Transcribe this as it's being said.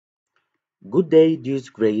Good day, dear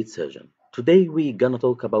great surgeon. Today we're gonna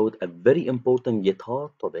talk about a very important yet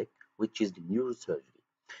hard topic, which is the neurosurgery.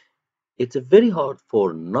 It's a very hard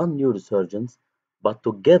for non-neurosurgeons, but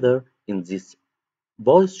together in this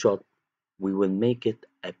voice shot, we will make it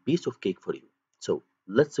a piece of cake for you. So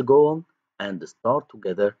let's go on and start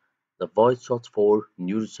together the voice shots for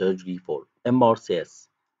neurosurgery for MRCS.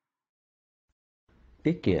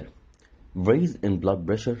 Take care. Rise in blood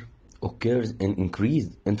pressure occurs in increased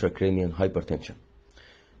intracranial hypertension.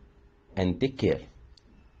 And take care.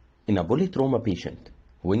 In a polytrauma patient,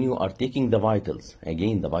 when you are taking the vitals,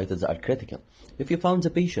 again the vitals are critical. If you found the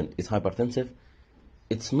patient is hypertensive,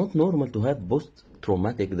 it's not normal to have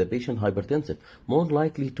post-traumatic the patient hypertensive, more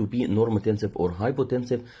likely to be normotensive or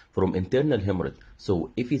hypotensive from internal hemorrhage. So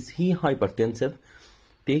if he hypertensive,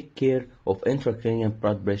 take care of intracranial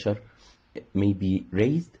blood pressure may be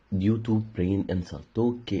raised due to brain insult.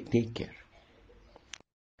 Take care.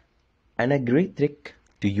 And a great trick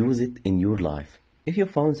to use it in your life. If you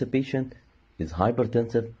found the patient is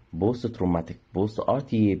hypertensive, post-traumatic,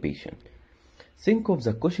 post-RTA patient, think of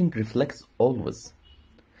the Cushing reflex always.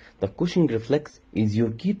 The Cushing reflex is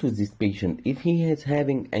your key to this patient if he is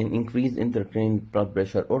having an increased intracranial blood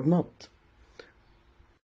pressure or not.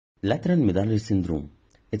 Lateral medullary syndrome.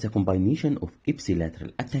 It's a combination of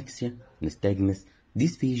ipsilateral ataxia, nystagmus,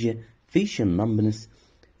 dysphagia, facial numbness,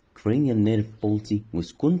 cranial nerve palsy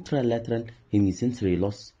with contralateral hemisensory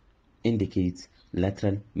loss. Indicates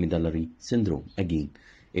lateral medullary syndrome. Again,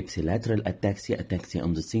 ipsilateral ataxia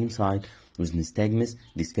on the same side with nystagmus,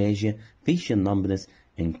 dysphagia, facial numbness,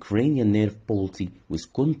 and cranial nerve palsy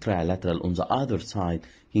with contralateral on the other side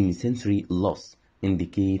hemisensory loss.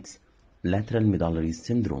 Indicates lateral medullary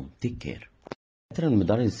syndrome. Take care. Lateral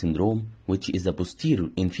medullary syndrome, which is the posterior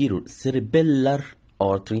inferior cerebellar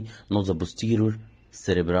artery, not the posterior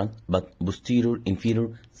cerebral, but posterior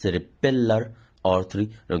inferior cerebellar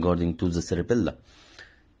artery regarding to the cerebella.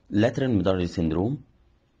 Lateral medullary syndrome,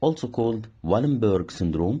 also called Wallenberg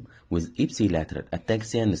syndrome, with ipsilateral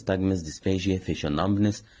ataxia, nystagmus, dysphagia, facial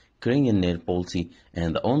numbness, cranial nerve palsy,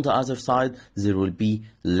 and on the other side there will be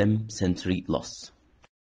limb sensory loss.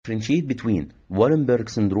 Differentiate between Wallenberg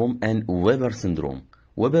syndrome and Weber syndrome.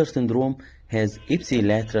 Weber syndrome has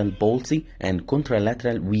ipsilateral palsy and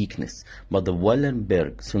contralateral weakness, but the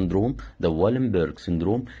Wallenberg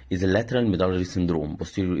syndrome is a lateral medullary syndrome,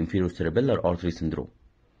 posterior inferior cerebellar artery syndrome.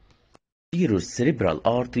 Posterior cerebral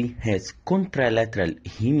artery has contralateral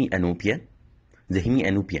hemianopia, the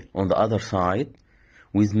hemianopia on the other side,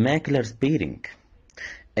 with macular sparing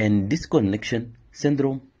and disconnection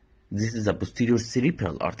syndrome. This is a posterior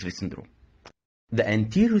cerebral artery syndrome. The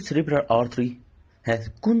anterior cerebral artery has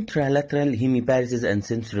contralateral hemiparesis and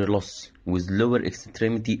sensory loss with lower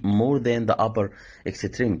extremity more than the upper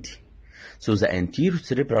extremity. So the anterior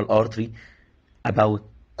cerebral artery about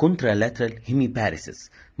contralateral hemiparesis,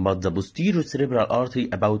 but the posterior cerebral artery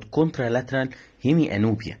about contralateral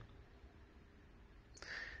hemianopia.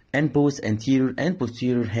 And both anterior and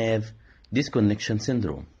posterior have disconnection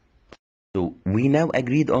syndrome. So we now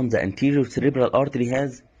agreed on the anterior cerebral artery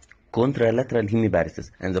has contralateral hemiparesis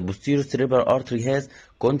and the posterior cerebral artery has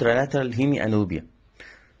contralateral hemianopia.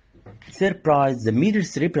 Surprise, the middle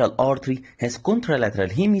cerebral artery has contralateral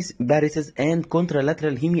hemiparesis and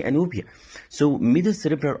contralateral hemianopia. So middle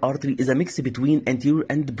cerebral artery is a mix between anterior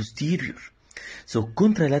and posterior. So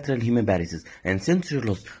contralateral hemiparesis and sensory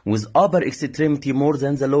loss with upper extremity more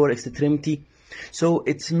than the lower extremity. So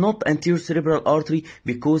it's not anterior cerebral artery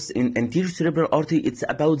because in anterior cerebral artery it's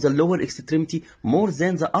about the lower extremity more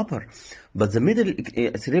than the upper. But the middle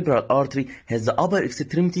cerebral artery has the upper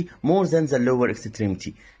extremity more than the lower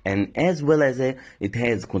extremity. And as well as it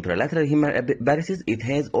has contralateral hemiparesis, it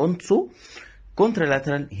has also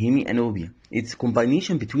contralateral hemianopia. It's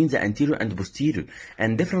combination between the anterior and posterior,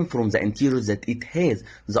 and different from the anterior that it has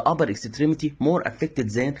the upper extremity more affected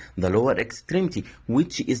than the lower extremity,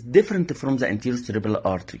 which is different from the anterior cerebral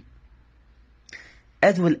artery.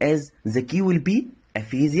 As well as the key will be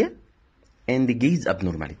aphasia and the gaze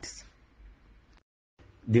abnormalities.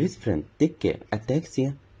 Dear friend, take care.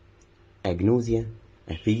 Ataxia, agnosia,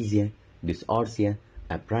 aphasia, dysarthria,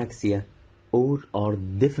 apraxia, all are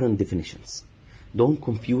different definitions. Don't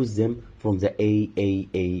confuse them from the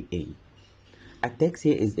AAAA.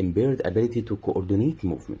 Ataxia is impaired ability to coordinate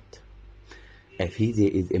movement.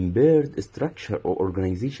 Aphasia is impaired structure or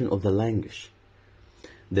organization of the language.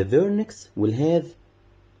 The vernix will have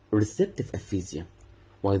receptive aphasia,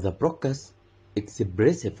 while the Broca's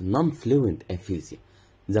expressive non-fluent aphasia.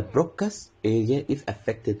 The Broca's area, if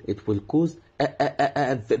affected, it will cause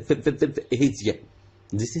aphasia.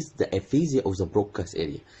 This is the aphasia of the Broca's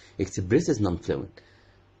area. Expresses non-fluent.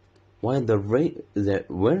 while the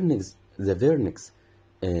vernix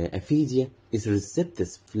aphasia is receptive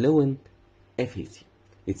fluent aphasia.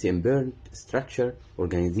 It's impaired structure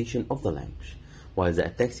organization of the language, while the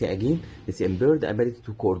ataxia again is impaired ability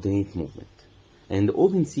to coordinate movement, and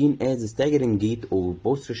often seen as staggering gait or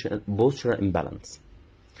postural imbalance.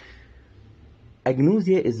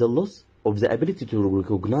 Agnosia is the loss of the ability to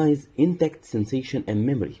recognize intact sensation and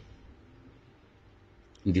memory.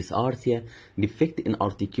 Dysarthria, defect in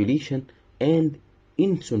articulation and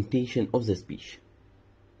intonation of the speech.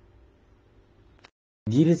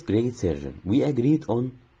 Dearest great surgeon, we agreed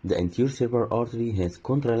on the anterior cerebral artery has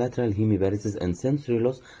contralateral hemiparesis and sensory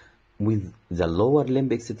loss with the lower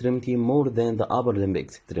limb extremity more than the upper limb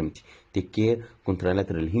extremity. Take care,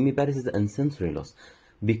 contralateral hemiparesis and sensory loss.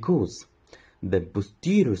 Because the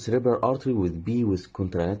posterior cerebral artery will be with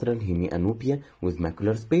contralateral hemianopia with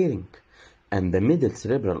macular sparing, and the middle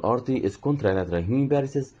cerebral artery is contralateral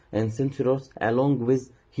hemiparesis and sensory loss along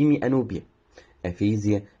with hemianopia,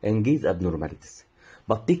 aphasia, and gaze abnormalities.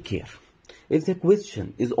 But take care, if the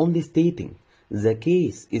question is only stating the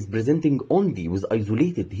case is presenting only with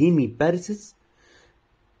isolated hemiparesis,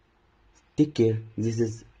 take care, this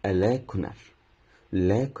is a lacunar.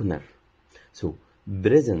 So,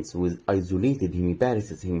 presence with isolated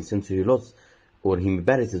hemiparesis, hemisensory loss, or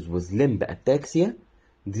hemiparesis with limb ataxia,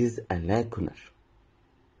 this is a lacunar,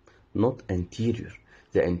 not anterior.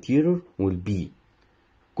 The anterior will be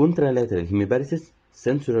contralateral hemiparesis,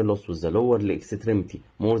 sensory loss with the lower leg extremity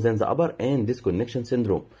more than the upper, and disconnection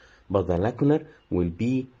syndrome. But the lacunar will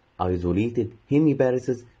be isolated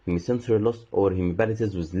hemiparesis, hemisensory loss, or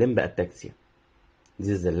hemiparesis with limb ataxia. This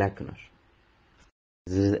is the lacunar.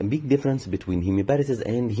 There is a big difference between hemiparesis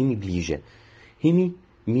and hemiplegia. Hemi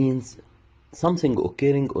means something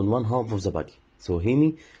occurring on one half of the body. So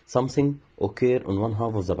hemi, something occur on one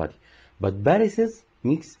half of the body. But paresis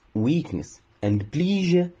means weakness, and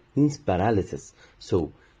plegia means paralysis.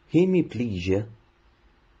 So hemiplegia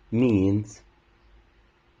means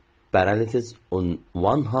paralysis on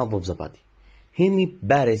one half of the body.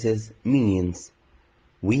 Hemiparesis means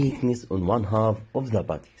weakness on one half of the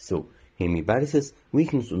body. So hemiparesis,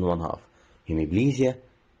 weakness on one half. Hemiplegia,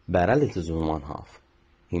 paralysis on one half.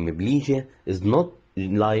 Hemiplegia is not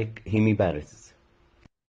like hemiparesis.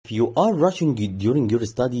 If you are rushing during your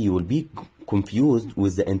study, you will be confused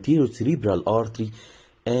with the anterior cerebral artery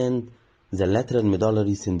and the lateral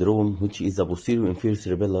medullary syndrome, which is the posterior inferior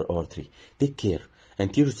cerebellar artery. Take care.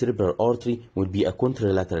 Anterior cerebral artery will be a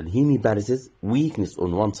contralateral hemiparesis, weakness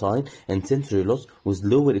on one side, and sensory loss with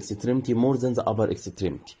lower extremity more than the upper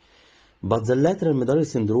extremity. But the lateral medullary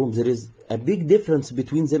syndrome, there is a big difference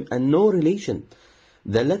between them and no relation.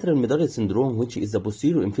 The lateral medullary syndrome, which is the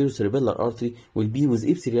posterior inferior cerebellar artery, will be with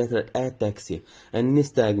ipsilateral ataxia and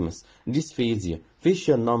nystagmus, dysphagia,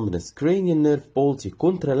 facial numbness, cranial nerve palsy,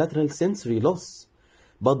 contralateral sensory loss.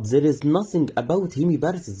 But there is nothing about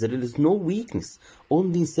hemiparesis. There is no weakness,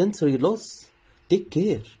 only sensory loss. Take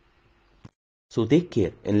care. So take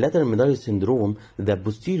care. In lateral medullary syndrome, the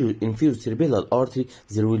posterior inferior cerebellar artery,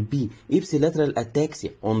 there will be ipsilateral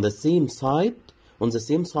ataxia on the same side,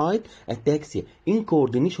 ataxia,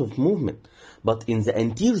 incoordination of movement. But in the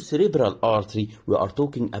anterior cerebral artery, we are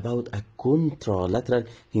talking about a contralateral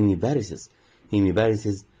hemiparesis.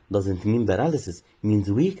 Hemiparesis doesn't mean paralysis, it means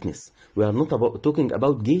weakness. We are not talking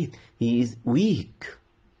about gait. He is weak.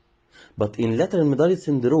 But in lateral medullary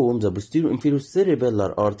syndrome, the posterior inferior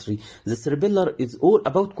cerebellar artery, the cerebellar is all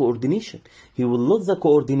about coordination. He will lose the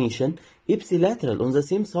coordination ipsilateral on the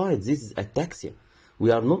same side. This is ataxia.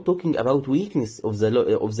 We are not talking about weakness of the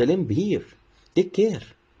limb here. Take care.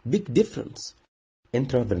 Big difference.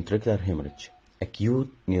 Intraventricular hemorrhage.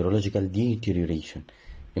 Acute neurological deterioration.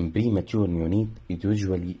 In premature neonate, it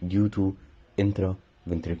usually due to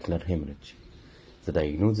intraventricular hemorrhage. The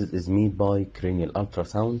diagnosis is made by cranial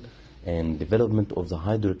ultrasound, and development of the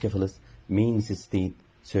hydrocephalus may necessitate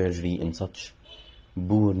surgery in such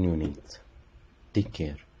poor neonates. Take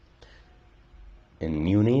care. In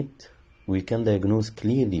neonate, we can diagnose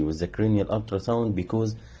clearly with the cranial ultrasound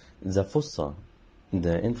because the fossa,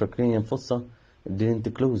 the intracranial fossa,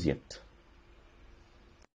 didn't close yet.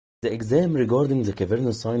 The exam regarding the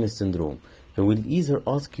cavernous sinus syndrome, he will either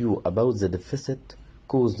ask you about the deficit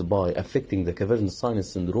caused by affecting the cavernous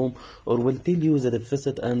sinus syndrome, or will tell you the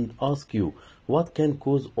deficit and ask you what can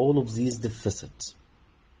cause all of these deficits.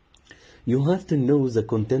 You have to know the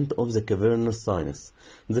content of the cavernous sinus.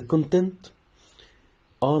 The content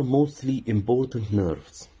are mostly important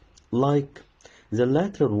nerves, like the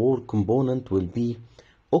lateral wall component will be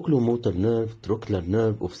oculomotor nerve, trochlear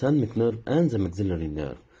nerve, ophthalmic nerve, and the maxillary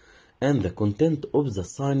nerve. And the content of the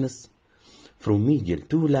sinus from medial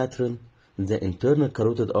to lateral, the internal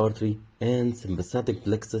carotid artery and sympathetic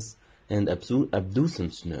plexus and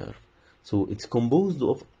abducens nerve. So it's composed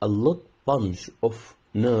of a bunch of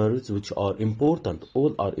nerves which are important,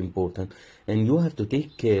 all are important, and you have to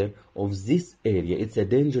take care of this area. It's a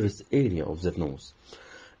dangerous area of the nose.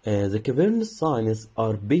 The cavernous sinus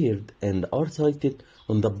are paired and are sited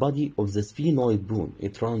on the body of the sphenoid bone.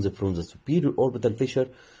 It runs from the superior orbital fissure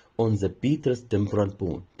on the petrous temporal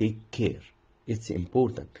bone. Take care. It's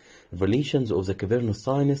important. Relations of the cavernous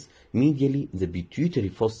sinus, medially the pituitary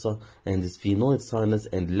fossa and the sphenoid sinus,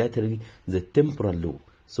 and laterally the temporal lobe.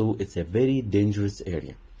 So it's a very dangerous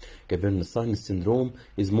area. Cavernous sinus syndrome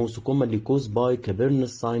is most commonly caused by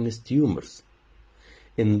cavernous sinus tumors.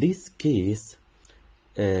 In this case,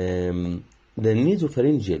 the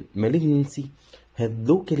nasopharyngeal malignancy had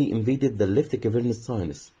locally invaded the left cavernous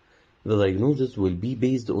sinus. The diagnosis will be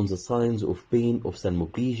based on the signs of pain,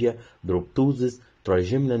 ophthalmoplegia, droptosis,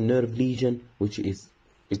 trigeminal nerve lesion, which is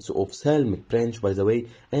its ophthalmic branch, by the way,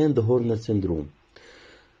 and the Horner syndrome.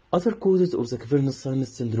 Other causes of the cavernous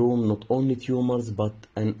sinus syndrome, not only tumors, but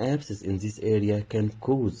an abscess in this area can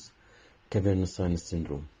cause cavernous sinus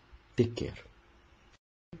syndrome. Take care.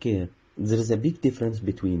 Take care. There is a big difference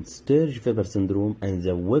between Sturge-Weber syndrome and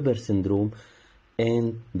the Weber syndrome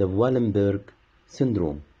and the Wallenberg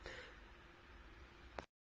syndrome.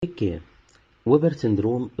 Take care. Weber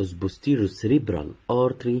syndrome is posterior cerebral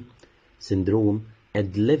artery syndrome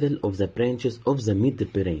at the level of the branches of the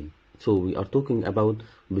midbrain. So we are talking about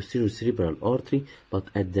posterior cerebral artery, but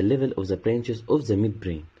at the level of the branches of the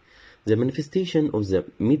midbrain. The manifestation of the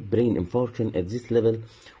midbrain infarction at this level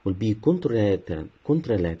will be contralateral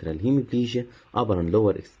hemiplegia, upper and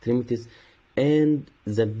lower extremities, and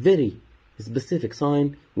the very specific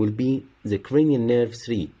sign will be the cranial nerve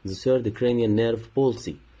 3, the third cranial nerve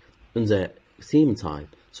palsy on the same side.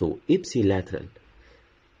 So ipsilateral,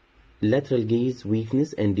 lateral gaze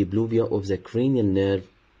weakness and diplopia of the cranial nerve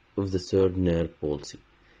of the third nerve palsy,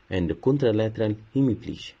 and the contralateral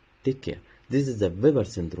hemiplegia. Take care. This is the Weber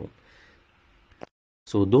syndrome.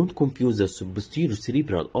 So don't confuse the posterior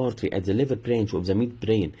cerebral artery at the lever branch of the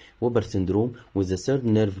midbrain Weber syndrome with the third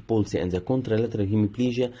nerve palsy and the contralateral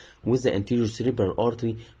hemiplegia with the anterior cerebral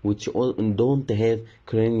artery, which don't have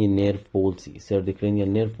cranial nerve palsy. Third cranial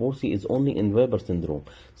nerve palsy is only in Weber syndrome.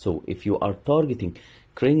 So if you are targeting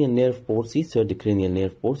cranial nerve palsy, third cranial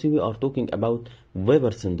nerve palsy, we are talking about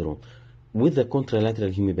Weber syndrome with the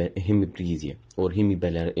contralateral hemiplegia or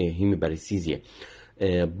hemiparesthesia.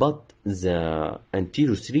 But the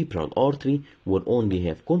anterior cerebral artery will only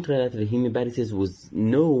have contralateral hemiparesis with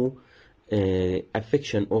no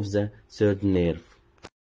affection of the third nerve.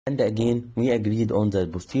 And again, we agreed on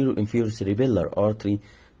that posterior inferior cerebellar artery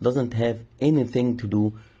doesn't have anything to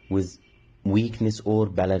do with weakness or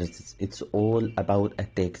paralysis. It's all about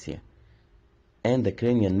ataxia. And the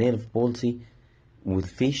cranial nerve palsy with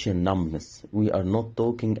facial numbness. We are not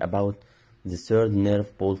talking about the third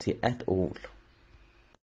nerve palsy at all.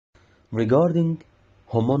 Regarding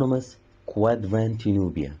homonymous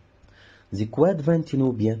quadrantinopia, the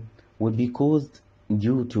quadrantinopia will be caused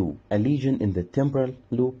due to a lesion in the temporal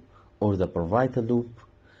lobe or the parietal lobe.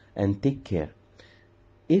 And take care,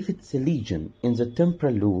 if it's a lesion in the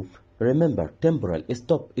temporal lobe, remember temporal is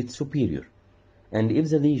top, it's superior. And if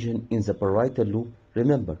the lesion in the parietal lobe,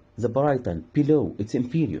 remember the parietal below, it's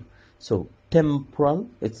inferior. So temporal,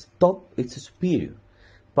 it's top, it's superior.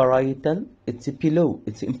 Parietal, it's below,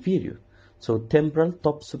 it's inferior. So temporal,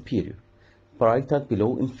 top, superior. Parietal,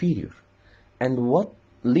 below, inferior. And what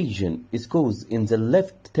lesion is caused in the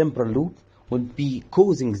left temporal lobe will be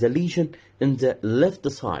causing the lesion in the left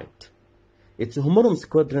side. It's a homonymous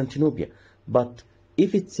quadrantinopia. But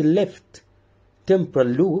if it's left temporal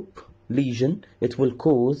lobe lesion, it will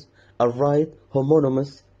cause a right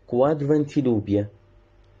homonymous quadrantinopia.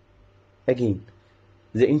 Again,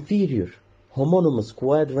 the inferior homonymous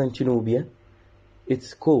quadrantinopia,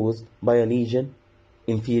 it's caused by a lesion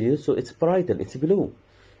inferior, so it's parietal, it's below.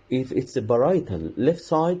 If it's a parietal left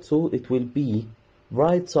side, so it will be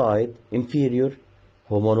right side inferior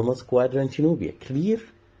homonymous quadrantinopia. Clear?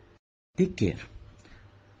 Take care.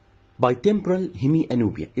 Bitemporal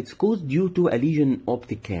hemianopia, it's caused due to a lesion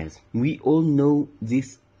optic chiasm. We all know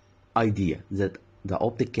this idea that the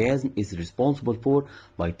optic chiasm is responsible for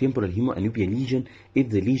bitemporal hemianopia lesion if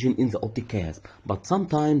the lesion in the optic chiasm. But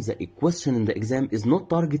sometimes the question in the exam is not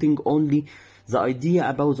targeting only the idea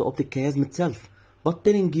about the optic chiasm itself, but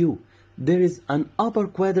telling you there is an upper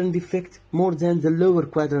quadrant defect more than the lower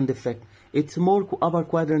quadrant defect. It's more upper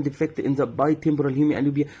quadrant defect in the bitemporal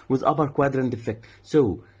hemianopia with upper quadrant defect.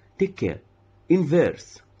 So take care.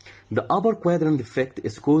 Inverse. The upper quadrant defect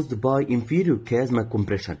is caused by inferior chiasmal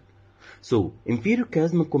compression. So, inferior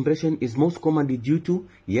chiasmal compression is most commonly due to,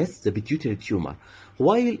 yes, the pituitary tumor.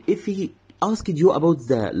 While if he asked you about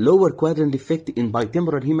the lower quadrant defect in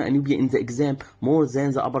bitemporal hemianopia in the exam more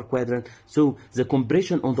than the upper quadrant, so the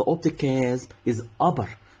compression on the optic chiasm is upper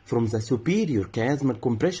from the superior chiasmal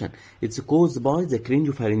compression. It's caused by the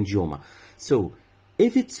craniopharyngioma. So,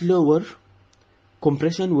 if it's lower,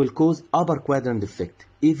 compression will cause upper quadrant defect.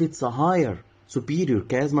 If it's a higher superior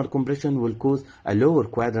chiasmal compression will cause a lower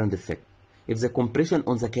quadrant defect. If the compression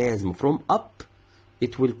on the chiasm from up,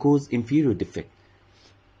 it will cause inferior defect.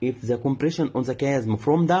 If the compression on the chiasm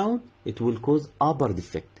from down, it will cause upper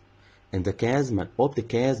defect. And the chiasmal optic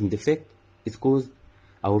chiasm defect is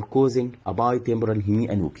causing a bitemporal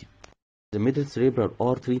hemianopia. The middle cerebral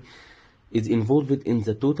artery is involved in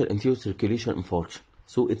the total anterior circulation infarction,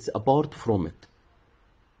 so it's apart from it.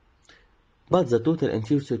 But the total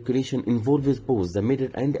anterior circulation involves both the middle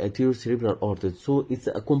and anterior cerebral arteries, so it's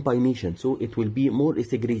a combination, so it will be more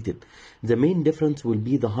segregated. The main difference will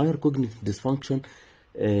be the higher cognitive dysfunction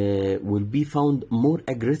will be found more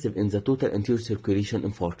aggressive in the total anterior circulation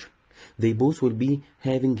infarction. They both will be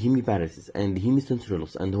having hemiparalysis and hemisensory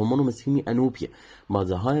loss and homonymous hemianopia, but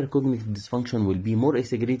the higher cognitive dysfunction will be more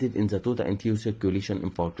segregated in the total anterior circulation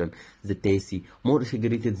infarction, the TACI, more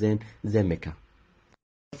segregated than the MECA.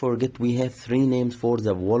 Forget we have three names for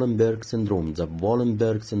the Wallenberg syndrome. The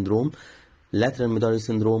Wallenberg syndrome, lateral medullary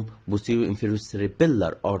syndrome, posterior inferior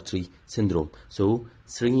cerebellar artery syndrome. So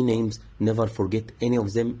three names, never forget any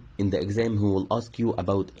of them. In the exam he will ask you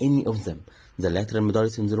about any of them. The lateral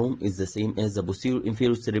medullary syndrome is the same as the posterior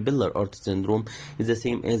inferior cerebellar artery syndrome, is the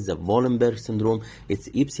same as the Wallenberg syndrome. It's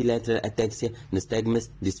ipsilateral ataxia, nystagmus,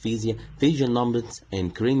 dysphagia, facial numbness,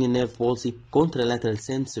 and cranial nerve palsy, contralateral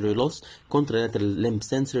sensory loss, contralateral limb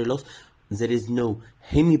sensory loss. There is no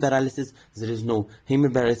hemiparalysis, there is no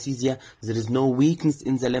hemiparesthesia, there is no weakness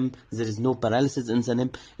in the limb, there is no paralysis in the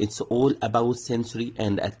limb. It's all about sensory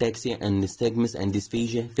and ataxia and nystagmus and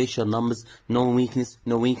dysphagia, facial numbness, no weakness,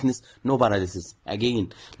 no paralysis.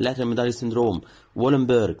 Again, lateral medullary syndrome,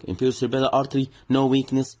 Wallenberg, inferior cerebellar artery, no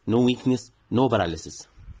weakness, no paralysis.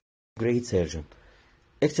 Great surgeon.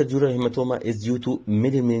 Extradural hematoma is due to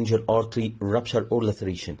middle meningeal artery rupture or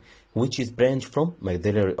laceration, which is branch from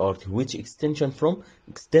maxillary artery, which extension from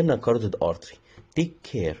external carotid artery. Take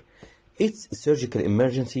care. It's a surgical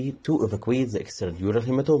emergency to evacuate the extradural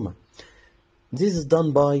hematoma. This is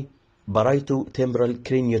done by parieto-temporal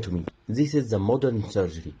craniotomy. This is the modern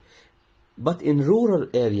surgery. But in rural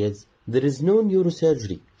areas, there is no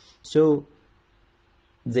neurosurgery. So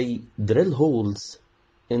they drill holes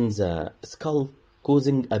in the skull,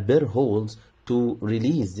 causing a bare holes to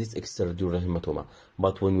release this extradural hematoma.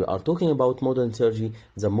 But when we are talking about modern surgery,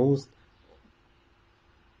 the most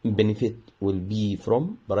benefit will be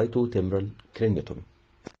from parieto-temporal craniotomy.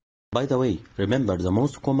 By the way, remember the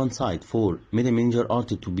most common site for middle meningeal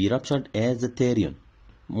artery to be ruptured as the terion.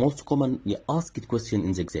 Most common asked question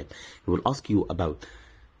in the exam. It will ask you about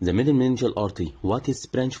the middle meningeal artery, what is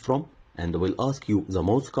branch from, and will ask you the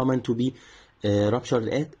most common to be ruptured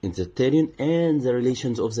at in the terion and the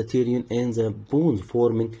relations of the terion and the bones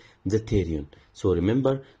forming the terion. So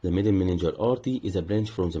remember, the middle meningeal artery is a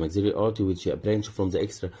branch from the maxillary artery, which is a branch from the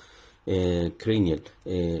extra cranial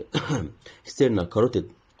external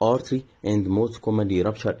carotid artery, and most commonly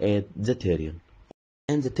ruptured at the terion.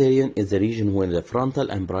 And the terion is the region where the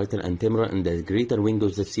frontal and parietal and temporal and the greater wing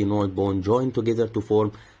of the sphenoid bone join together to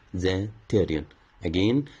form the terion.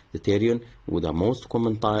 Again, the terion, with the most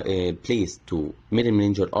common place to middle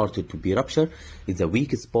meningeal artery to be ruptured, is the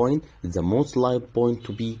weakest point, is the most liable point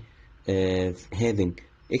to be having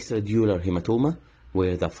extradural hematoma,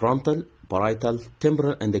 where the frontal, parietal,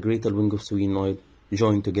 temporal, and the greater wing of sphenoid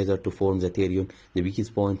join together to form the terion, the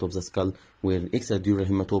weakest point of the skull, where extradural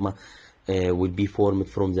hematoma will be formed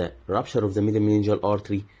from the rupture of the middle meningeal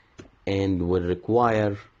artery and will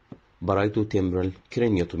require parieto-temporal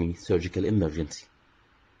craniotomy surgical emergency.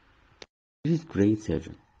 This great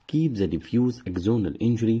surgeon. Keep the diffuse axonal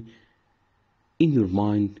injury in your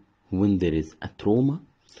mind when there is a trauma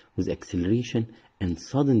with acceleration and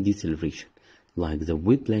sudden deceleration, like the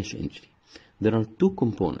whiplash injury. There are two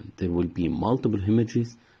components. There will be multiple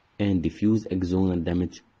hemorrhages and diffuse axonal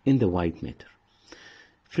damage in the white matter.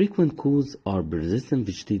 Frequent causes are persistent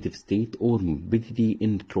vegetative state or morbidity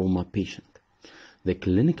in trauma patient. The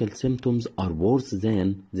clinical symptoms are worse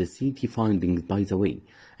than the CT findings, by the way,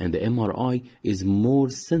 and the MRI is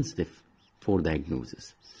more sensitive for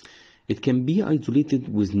diagnosis. It can be isolated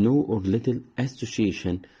with no or little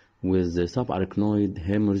association with the subarachnoid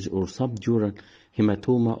hemorrhage or subdural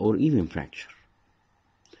hematoma or even fracture.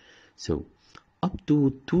 So, up to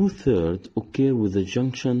two-thirds occur with the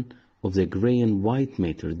junction of the gray and white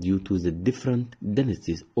matter due to the different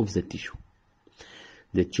densities of the tissue.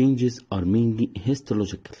 The changes are mainly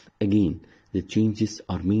histological. Again, the changes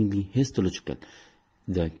are mainly histological.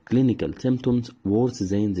 The clinical symptoms worse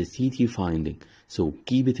than the CT finding. So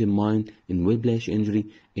keep it in mind in whiplash injury,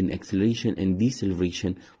 in acceleration and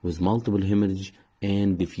deceleration with multiple hemorrhage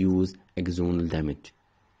and diffuse axonal damage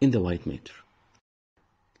in the white matter.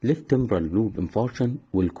 Left temporal lobe infarction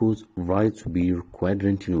will cause right superior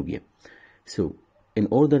quadrant tenubia. So, in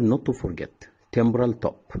order not to forget, temporal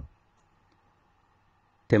top,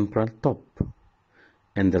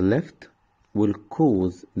 and the left will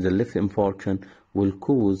cause, the left infarction will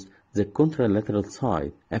cause the contralateral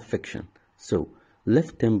side affection. So,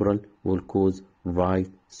 left temporal will cause right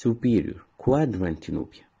superior quadrant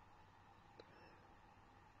tenubia.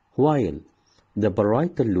 While the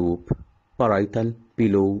parietal lobe, parietal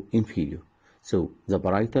below inferior. So, the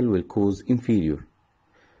parietal will cause inferior.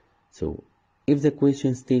 So, if the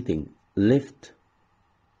question stating left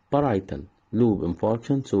parietal lobe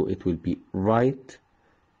infarction, so it will be right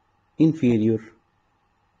inferior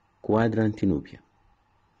quadrant tenubia.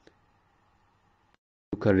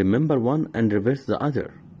 You can remember one and reverse the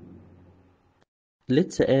other.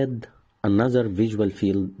 Let's add another visual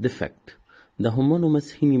field defect, the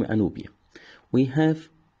homonymous hemianopia. We have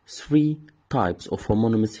three types of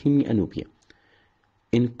homonymous hemianopia: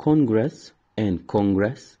 incongruous and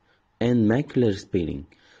congruous and macular sparing.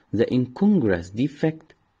 The incongruous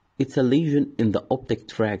defect, it's a lesion in the optic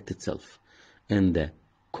tract itself, and the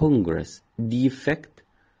congruous defect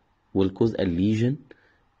will cause a lesion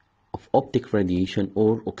of optic radiation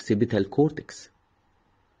or occipital cortex,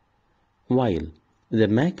 while the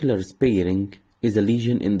macular sparing is a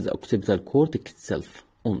lesion in the occipital cortex itself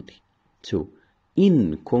only. So,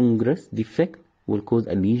 incongruous defect will cause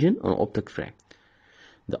a lesion on optic tract.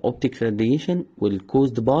 The optic radiation will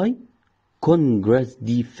caused by congruous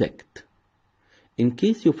defect. In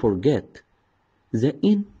case you forget, the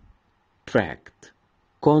in tract,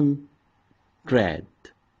 conrad,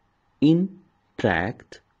 in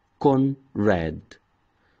tract, conrad.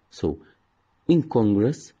 So,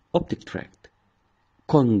 incongruous optic tract,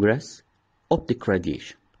 congruous optic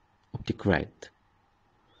radiation, optic rad.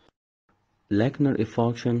 Lacunar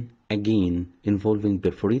infarction, again involving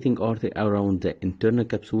perforating artery around the internal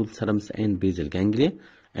capsule, thalamus and basal ganglia,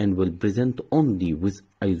 and will present only with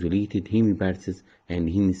isolated hemiparesis and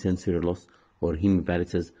hemisensory loss or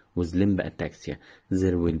hemiparesis with limb ataxia.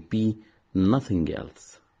 There will be nothing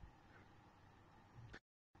else.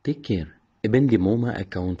 Take care. Ependymoma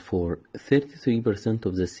account for 33%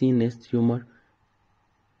 of the CNS tumor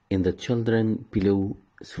in the children below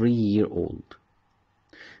 3-year-old.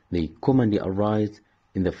 They commonly arise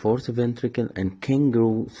in the fourth ventricle and can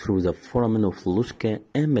grow through the foramen of Luschka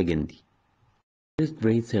and Magendie.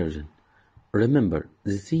 First-grade surgeon. Remember,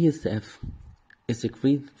 the CSF is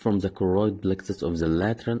secreted from the choroid plexus of the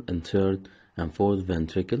lateral and third and fourth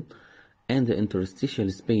ventricle and the interstitial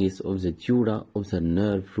space of the dura of the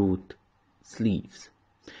nerve root sleeves.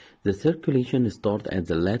 The circulation starts at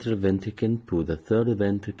the lateral ventricle to the third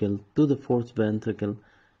ventricle to the fourth ventricle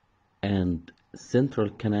and central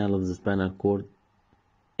canal of the spinal cord,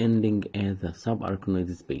 ending at the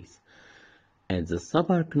subarachnoid space. At the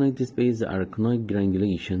subarachnoid space, the arachnoid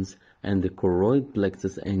granulations and the choroid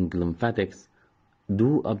plexus and lymphatics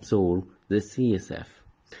do absorb the CSF.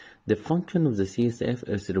 The function of the CSF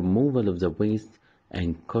is removal of the waste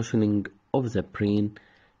and cushioning of the brain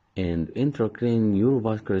and intracranial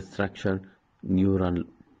neurovascular structure, neural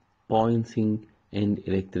pointing, and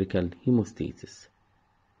electrical hemostasis.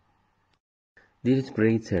 Dear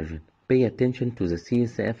great surgeon, pay attention to the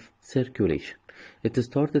CSF circulation. It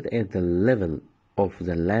started at the level of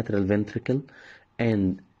the lateral ventricle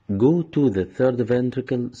and go to the third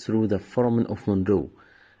ventricle through the foramen of Monroe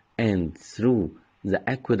and through the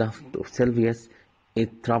aqueduct of Sylvius.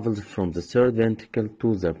 It travels from the third ventricle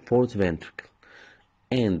to the fourth ventricle,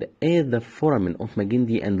 and at the foramen of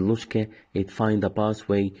Magendie and Luschka it finds a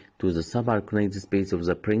pathway to the subarachnoid space of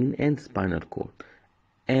the brain and spinal cord,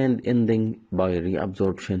 and ending by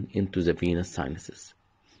reabsorption into the venous sinuses.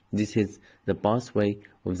 This is the pathway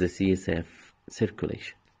of the CSF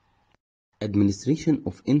circulation. Administration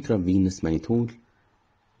of intravenous mannitol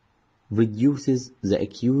reduces the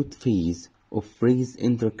acute phase of raised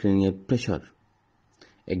intracranial pressure.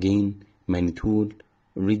 Again, mannitol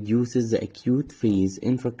reduces the acute phase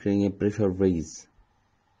intracranial pressure raise.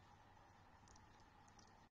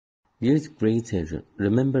 Dear great surgeon,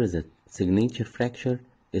 remember that signature fracture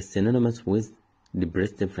is synonymous with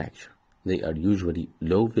depressive fracture. They are usually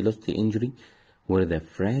low velocity injury where the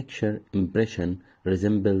fracture impression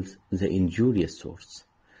resembles the injurious source.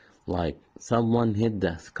 Like someone hit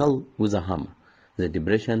the skull with a hammer, the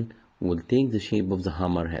depression will take the shape of the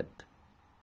hammer head.